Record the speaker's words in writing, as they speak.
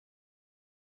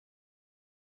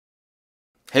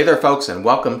Hey there folks, and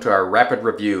welcome to our rapid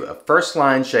review of First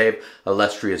Line Shave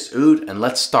Illustrious Oud, and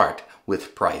let's start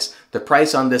with price. The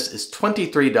price on this is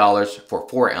 $23 for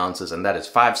 4 ounces, and that is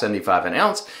 $5.75 an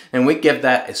ounce, and we give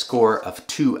that a score of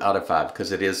 2 out of 5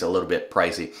 because it is a little bit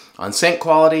pricey. On scent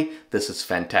quality, this is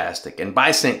fantastic, and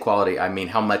by scent quality I mean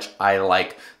how much I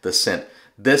like the scent.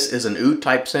 This is an oud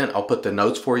type scent. I'll put the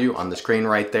notes for you on the screen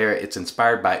right there. It's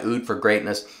inspired by oud for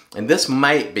greatness, and this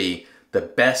might be the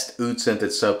best oud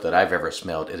scented soap that I've ever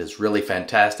smelled. It is really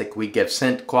fantastic. We give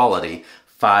scent quality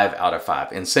 5 out of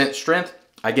 5. In scent strength,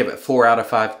 I give it 4 out of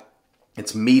 5.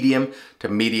 It's medium to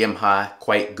medium high,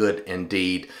 quite good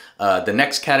indeed. The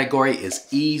next category is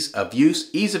ease of use.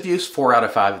 Ease of use, 4 out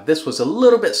of 5. This was a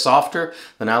little bit softer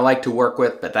than I like to work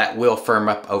with, but that will firm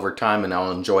up over time and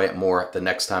I'll enjoy it more the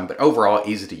next time. But overall,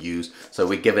 easy to use. So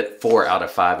we give it 4 out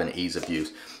of 5 in ease of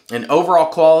use. In overall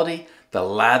quality, the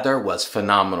lather was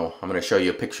phenomenal. I'm going to show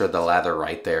you a picture of the lather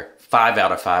right there. 5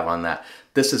 out of 5 on that.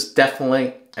 This is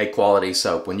definitely a quality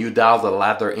soap. When you dial the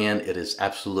lather in, it is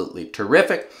absolutely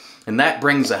terrific. And that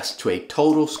brings us to a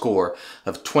total score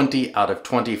of 20 out of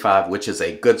 25, which is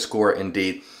a good score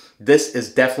indeed. This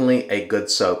is definitely a good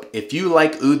soap. If you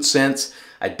like oud scents,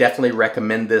 I definitely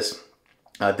recommend this.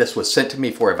 This was sent to me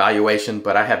for evaluation,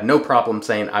 but I have no problem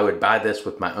saying I would buy this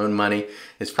with my own money.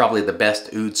 It's probably the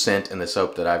best oud scent in the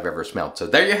soap that I've ever smelled. So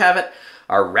there you have it,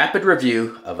 our rapid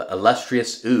review of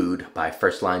Illustrious Oud by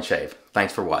First Line Shave.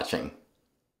 Thanks for watching.